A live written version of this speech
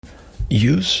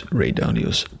Use Ray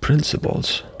Dalio's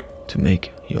principles to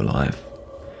make your life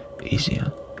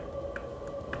easier.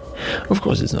 Of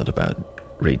course, it's not about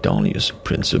Ray Dalio's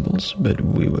principles, but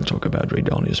we will talk about Ray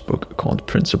Dalio's book called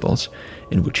Principles,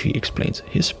 in which he explains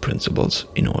his principles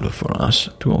in order for us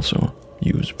to also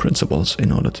use principles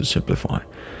in order to simplify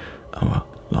our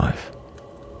life.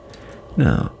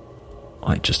 Now,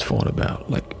 I just thought about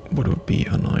what would be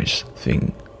a nice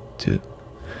thing to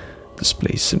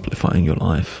display simplifying your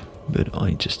life, but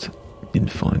I just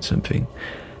didn't find something.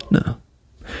 Now,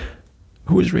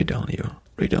 who is Ray Dalio?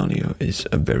 Ray Dalio is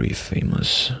a very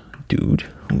famous dude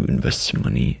who invests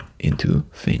money into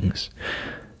things.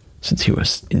 Since he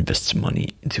invests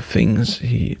money into things,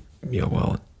 he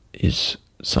is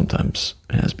sometimes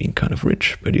has been kind of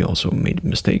rich, but he also made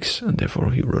mistakes, and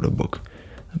therefore he wrote a book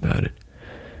about it.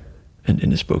 And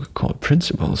in his book called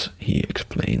Principles, he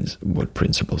explains what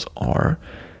principles are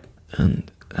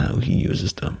and how he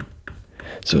uses them.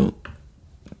 So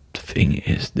the thing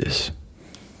is this.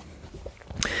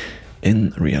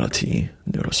 In reality,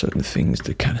 there are certain things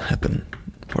that can happen.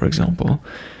 For example,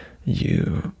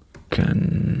 you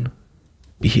can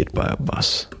be hit by a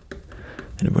bus.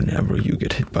 And whenever you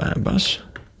get hit by a bus,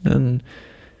 then,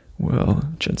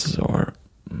 chances are,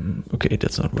 okay,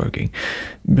 that's not working.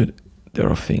 But there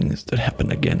are things that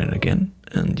happen again and again,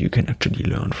 and you can actually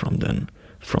learn from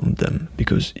them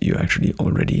because you actually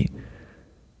already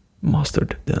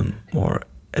mastered them, or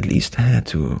at least had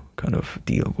to kind of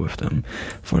deal with them.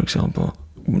 For example,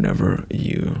 whenever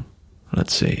you,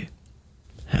 let's say,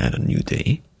 had a new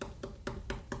day,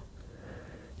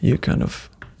 you kind of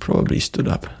probably stood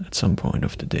up at some point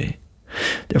of the day.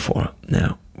 Therefore,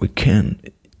 now we can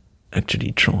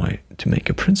actually try to make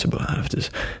a principle out of this.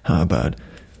 How about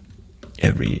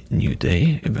every new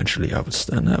day, eventually I would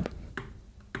stand up.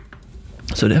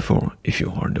 So therefore, if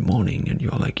you are in the morning and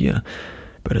you're like, yeah,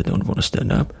 but I don't want to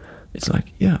stand up, it's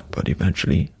like, yeah, but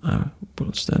eventually I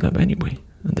will stand up anyway.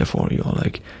 And therefore you're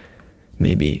like,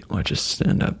 maybe I just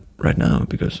stand up right now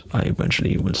because I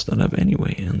eventually will stand up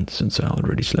anyway. And since I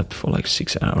already slept for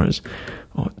 6 hours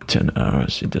or 10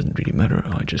 hours, it doesn't really matter.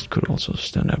 I just could also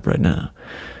stand up right now.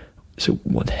 So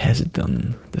what has it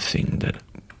done? The thing that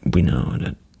we know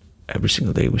that every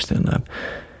single day we stand up,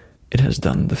 it has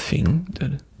done the thing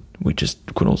that we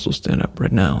just could also stand up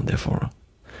right now. Therefore,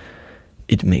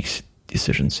 it makes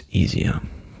decisions easier.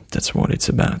 That's what it's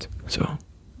about. So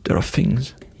there are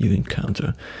things you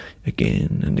encounter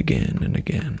again and again and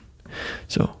again.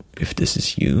 So if this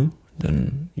is you,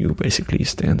 then you basically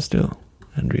stand still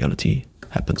and reality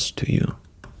happens to you.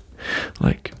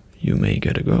 Like, you may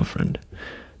get a girlfriend,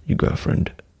 your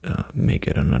girlfriend may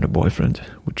get another boyfriend,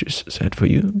 which is sad for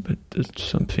you, but it's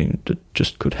something that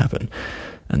just could happen.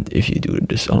 And if you do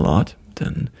this a lot,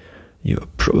 then you're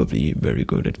probably very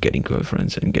good at getting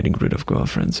girlfriends and getting rid of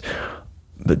girlfriends.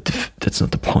 But that's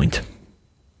not the point.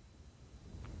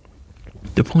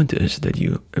 The point is that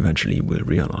you eventually will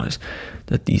realize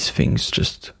that these things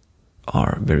just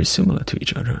are very similar to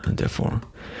each other, and therefore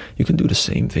you can do the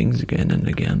same things again and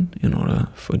again in order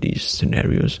for these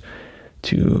scenarios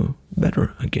to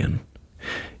better again.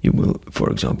 You will, for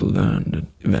example, learn that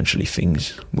eventually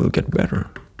things will get better.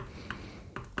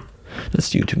 That's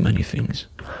due to many things.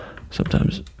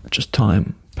 Sometimes just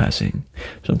time passing,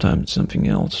 sometimes something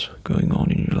else going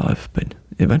on in your life, but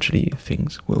eventually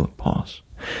things will pass.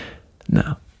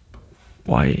 Now,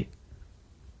 why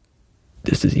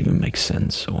does this even make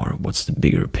sense, or what's the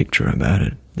bigger picture about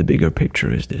it? The bigger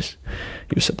picture is this.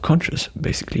 Your subconscious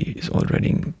basically is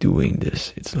already doing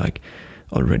this. It's like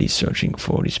already searching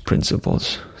for these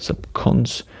principles.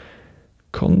 Subconscious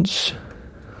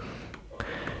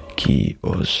key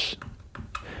was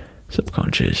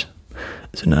subconscious.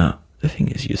 So now the thing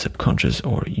is, your subconscious,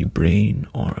 or your brain,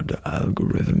 or the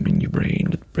algorithm in your brain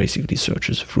that basically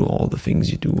searches through all the things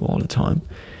you do all the time,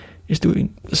 is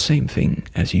doing the same thing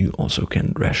as you also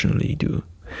can rationally do.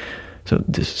 So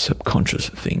this subconscious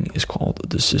thing is called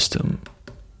the system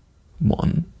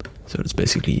 1. So it's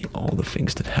basically all the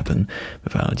things that happen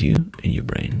without you in your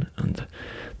brain. And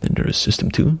then there is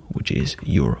system 2, which is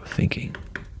your thinking.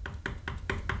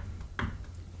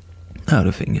 Now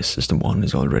the thing is, system 1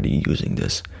 is already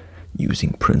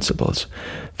using principles.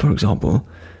 For example,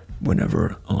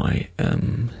 whenever I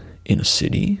am in a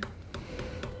city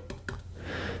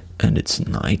and it's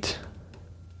night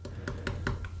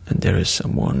and there is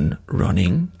someone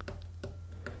running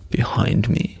behind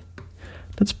me,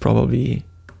 that's probably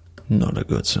not a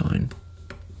good sign.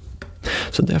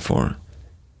 So therefore,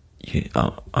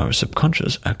 our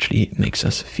subconscious actually makes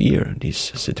us fear these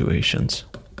situations.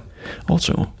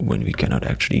 Also, when we cannot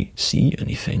actually see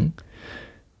anything,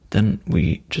 then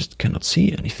we just cannot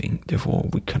see anything. Therefore,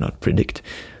 we cannot predict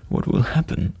what will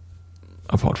happen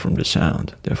apart from the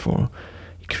sound. Therefore,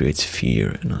 it creates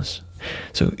fear in us.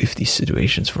 So if these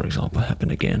situations, for example,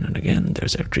 happen again and again,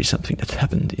 there's actually something that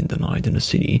happened in the night in the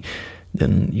city,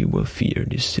 then you will fear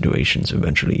these situations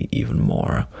eventually even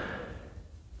more.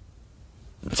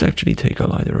 Let's actually take a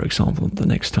lighter example the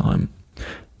next time.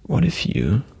 What if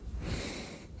you,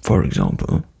 for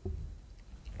example,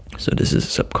 so this is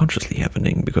subconsciously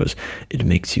happening because it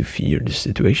makes you fear these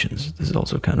situations. This is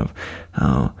also kind of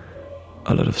how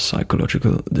a lot of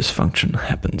psychological dysfunction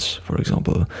happens. For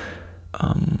example,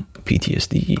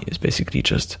 PTSD is basically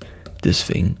just this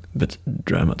thing, but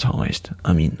dramatized.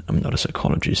 I mean, I'm not a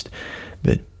psychologist,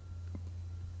 but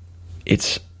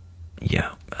it's,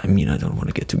 yeah, I mean, I don't want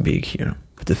to get too big here.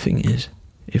 But the thing is,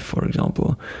 if, for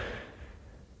example,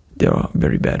 there are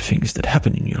very bad things that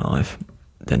happen in your life,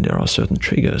 then there are certain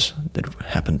triggers that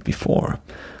happened before,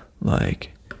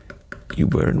 like you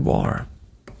were in war,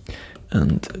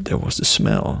 and there was the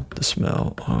smell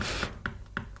of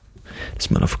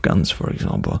guns, for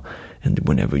example, and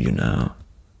whenever you now,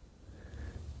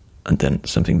 and then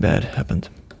something bad happened,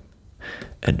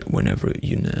 and whenever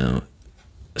you now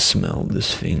smell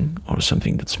this thing or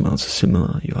something that smells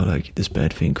similar, you are like, this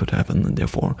bad thing could happen, and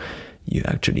therefore you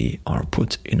actually are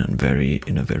put in a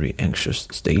very anxious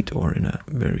state, or in a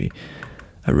very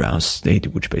aroused state,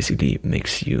 which basically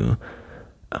makes you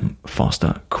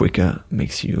faster, quicker,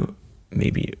 makes you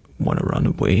maybe want to run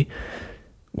away.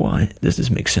 Why does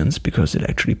this make sense? Because it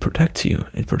actually protects you.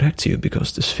 It protects you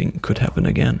because this thing could happen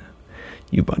again.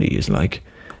 Your body is like,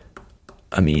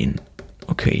 I mean,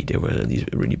 okay, there were these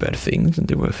really bad things, and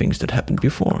there were things that happened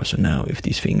before. So now if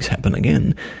these things happen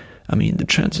again, I mean, the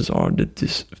chances are that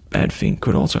this bad thing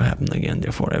could also happen again.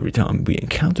 Therefore, every time we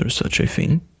encounter such a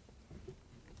thing,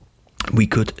 we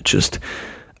could just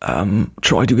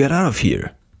try to get out of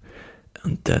here.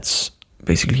 And that's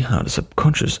basically how the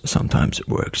subconscious sometimes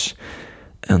works.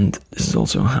 And this is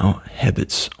also how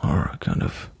habits are kind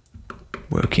of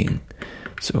working.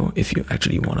 So if you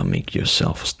actually want to make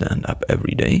yourself stand up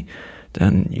every day,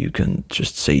 then you can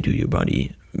just say to your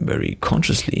body very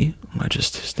consciously, I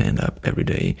just stand up every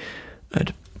day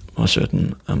at a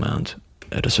certain amount,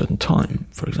 at a certain time.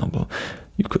 For example,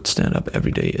 you could stand up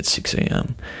every day at 6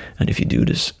 a.m. And if you do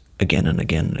this again and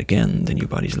again and again, then your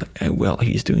body's like, hey, well,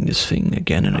 he's doing this thing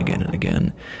again and again and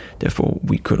again. Therefore,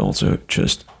 we could also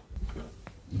just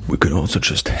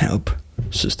help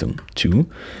system 2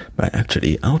 by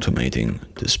actually automating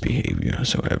this behavior.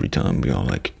 So every time we are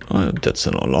like, oh, that's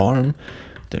an alarm,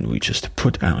 then we just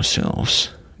put ourselves,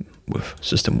 with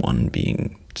system 1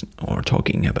 being or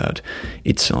talking about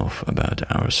itself, about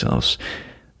ourselves.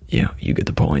 Yeah, you get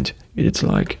the point. It's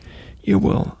like, yeah,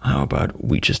 well, how about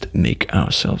we just make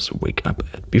ourselves wake up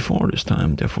before this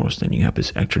time, therefore standing up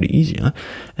is actually easier.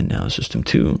 And now system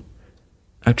 2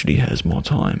 actually has more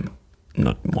time,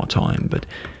 not more time, but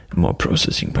more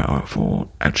processing power for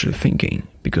actual thinking,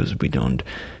 because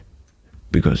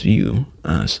you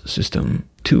as system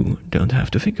 2 don't have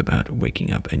to think about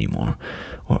waking up anymore,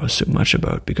 or so much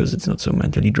about, because it's not so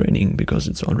mentally draining, because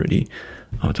it's already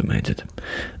automated.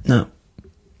 Now,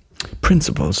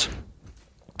 principles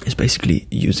is basically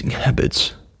using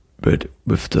habits, but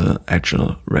with the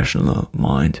actual rational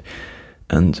mind,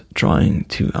 and trying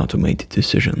to automate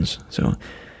decisions. So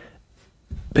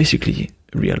basically,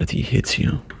 reality hits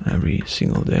you every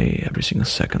single day, every single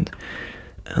second,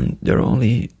 and there are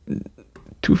only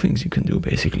 2 things you can do,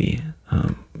 basically.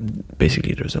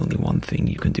 Basically, there's only one thing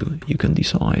you can do. You can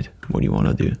decide what you want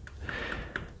to do.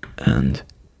 And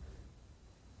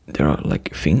there are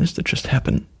like things that just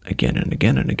happen again and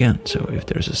again and again. So if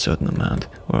there's a certain amount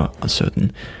or a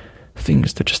certain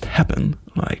things that just happen,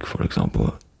 like, for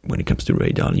example, when it comes to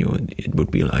Ray Dalio, it would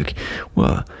be like,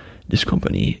 well, this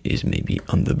company is maybe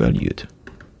undervalued.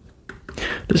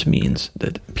 This means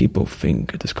that people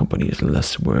think this company is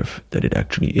less worth than it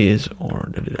actually is, or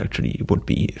that it actually would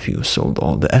be if you sold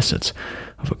all the assets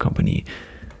of a company.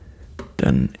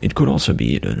 Then it could also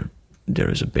be that there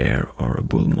is a bear or a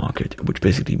bull market, which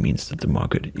basically means that the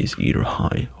market is either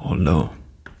high or low.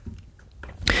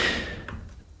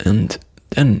 And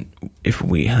then if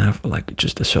we have like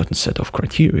just a certain set of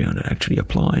criteria that actually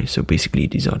apply, so basically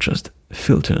these are just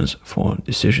filters for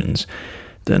decisions,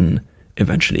 then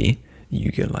eventually you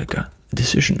get like a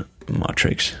decision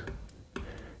matrix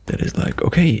that is like,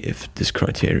 okay, if this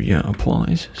criteria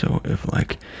applies, so if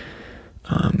like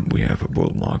we have a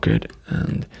bull market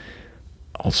and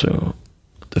also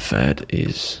the Fed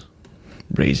is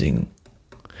raising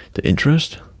the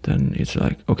interest, then it's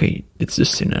like, okay, it's this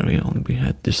scenario, and we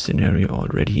had this scenario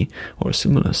already, or a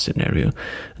similar scenario,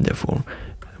 and therefore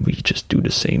we just do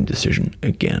the same decision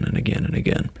again and again and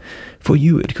again. For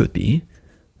you, it could be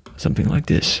something like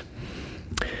this.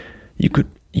 You could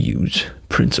use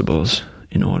principles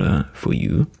in order for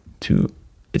you to,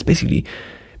 it's basically,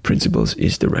 principles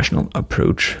is the rational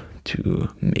approach to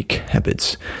make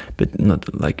habits, but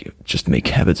not like just make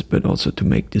habits, but also to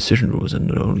make decision rules, and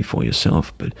not only for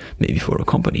yourself, but maybe for a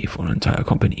company, for an entire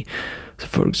company. So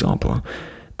for example,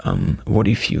 what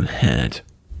if you had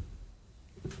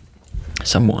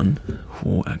someone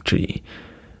who actually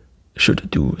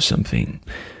should do something?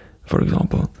 For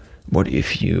example, what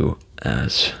if you,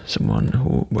 as someone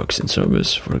who works in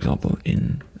service, for example,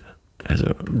 as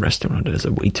a restaurant, as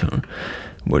a waiter,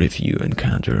 what if you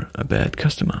encounter a bad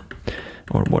customer?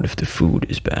 Or what if the food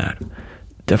is bad?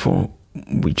 Therefore,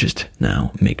 we just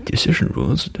now make decision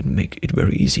rules that make it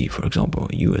very easy. For example,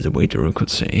 you as a waiter could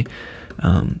say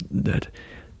that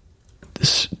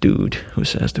this dude who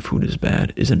says the food is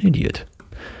bad is an idiot.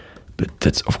 But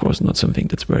that's, of course, not something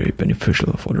that's very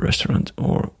beneficial for the restaurant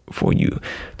or for you.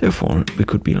 Therefore, we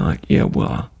could be like, yeah,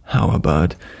 well, how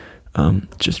about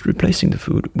just replacing the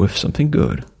food with something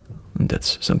good? And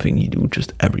that's something you do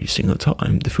just every single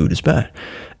time the food is bad.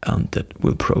 And that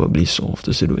will probably solve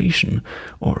the situation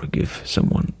or give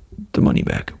someone the money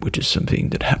back, which is something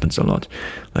that happens a lot.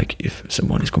 Like if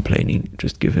someone is complaining,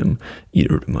 just give him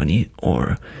either the money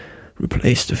or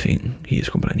replace the thing he is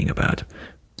complaining about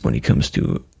when it comes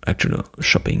to actual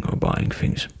shopping or buying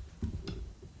things.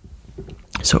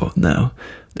 So now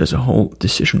there's a whole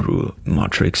decision rule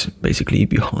matrix basically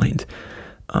behind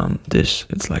this.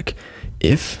 It's like,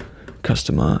 if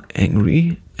customer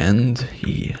angry and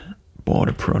he bought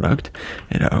a product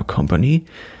at our company,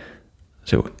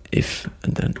 so if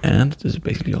and then and, this is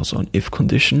basically also an if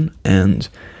condition, and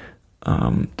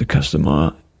the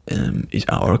customer is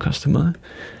our customer,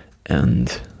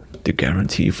 and the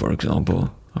guarantee, for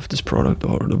example, of this product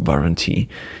or the warranty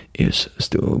is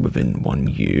still within 1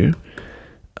 year,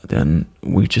 then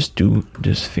we just do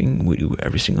this thing we do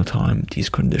every single time these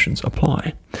conditions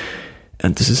apply.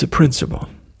 And this is a principle.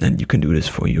 And you can do this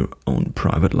for your own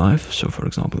private life. So, for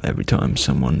example, every time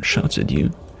someone shouts at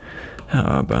you,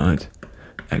 how about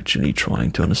actually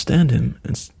trying to understand him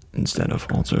instead of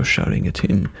also shouting at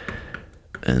him?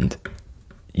 And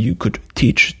you could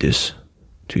teach this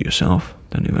to yourself.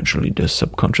 Then eventually the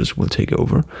subconscious will take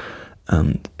over.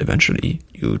 And eventually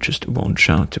you just won't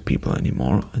shout to people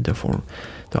anymore. And therefore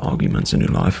the arguments in your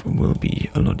life will be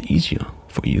a lot easier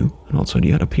for you and also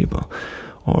the other people.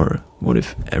 Or what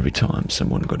if every time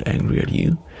someone got angry at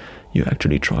you, you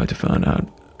actually try to find out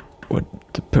what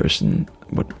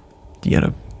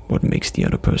makes the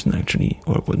other person actually,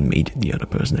 or what made the other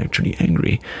person actually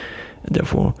angry. And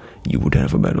therefore you would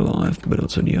have a better life, but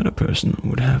also the other person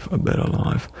would have a better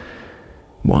life.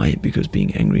 Why? Because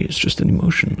being angry is just an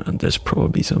emotion, and there's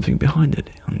probably something behind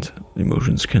it, and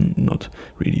emotions can not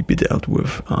really be dealt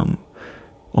with.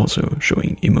 Also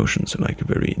showing emotions, like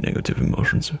very negative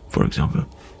emotions, for example.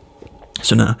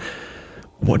 So now,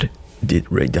 what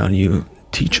did Ray Dalio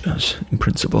teach us in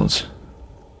principles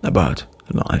about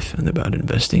life and about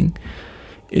investing?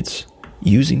 It's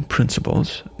using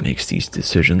principles makes these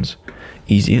decisions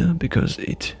easier, because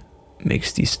it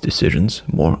makes these decisions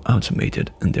more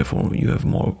automated, and therefore you have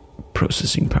more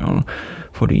processing power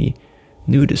for the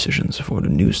new decisions, for the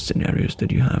new scenarios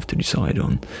that you have to decide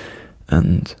on.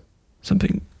 And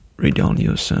something Ray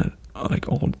Dalio said like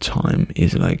all the time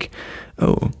is like,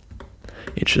 oh,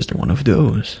 it's just one of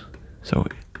those. So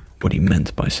what he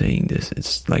meant by saying this,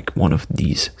 it's like one of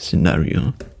these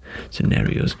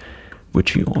scenarios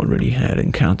which you already had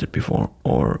encountered before,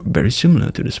 or very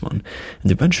similar to this one.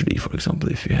 And eventually, for example,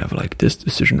 if you have like this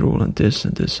decision rule and this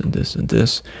and this and this and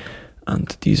this, and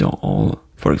these are all,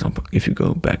 for example, if you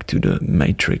go back to the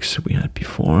matrix we had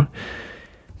before,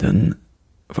 then,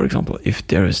 for example, if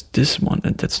there is this one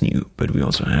and that's new, but we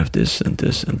also have this and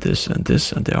this and this and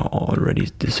this, and there are already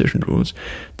decision rules,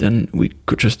 then we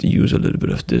could just use a little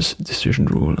bit of this decision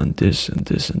rule and this and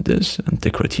this and this, and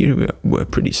the criteria were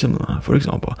pretty similar. For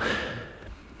example,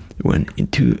 when in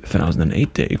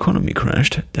 2008 the economy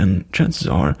crashed, then chances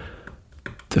are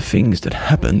the things that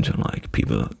happened, like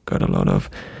people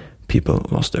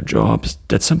lost their jobs,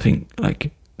 that's something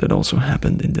like that also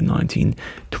happened in the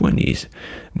 1920s,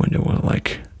 when there was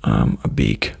like a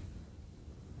big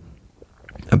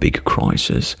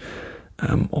crisis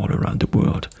all around the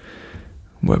world,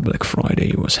 where Black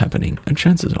Friday was happening. And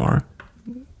chances are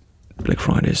Black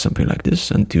Friday is something like this,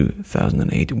 and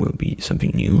 2008 will be something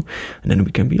new. And then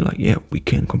we can be like, yeah, we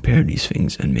can compare these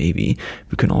things, and maybe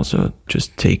we can also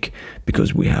just take,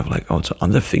 because we have like also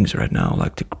other things right now,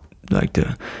 like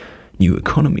the new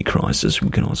economy crisis, we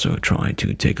can also try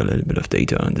to take a little bit of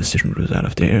data and decision rules out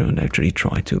of there and actually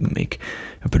try to make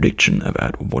a prediction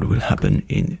about what will happen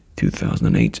in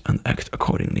 2008 and act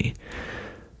accordingly.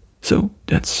 So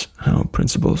that's how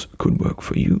principles could work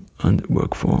for you and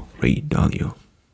work for Ray Dalio.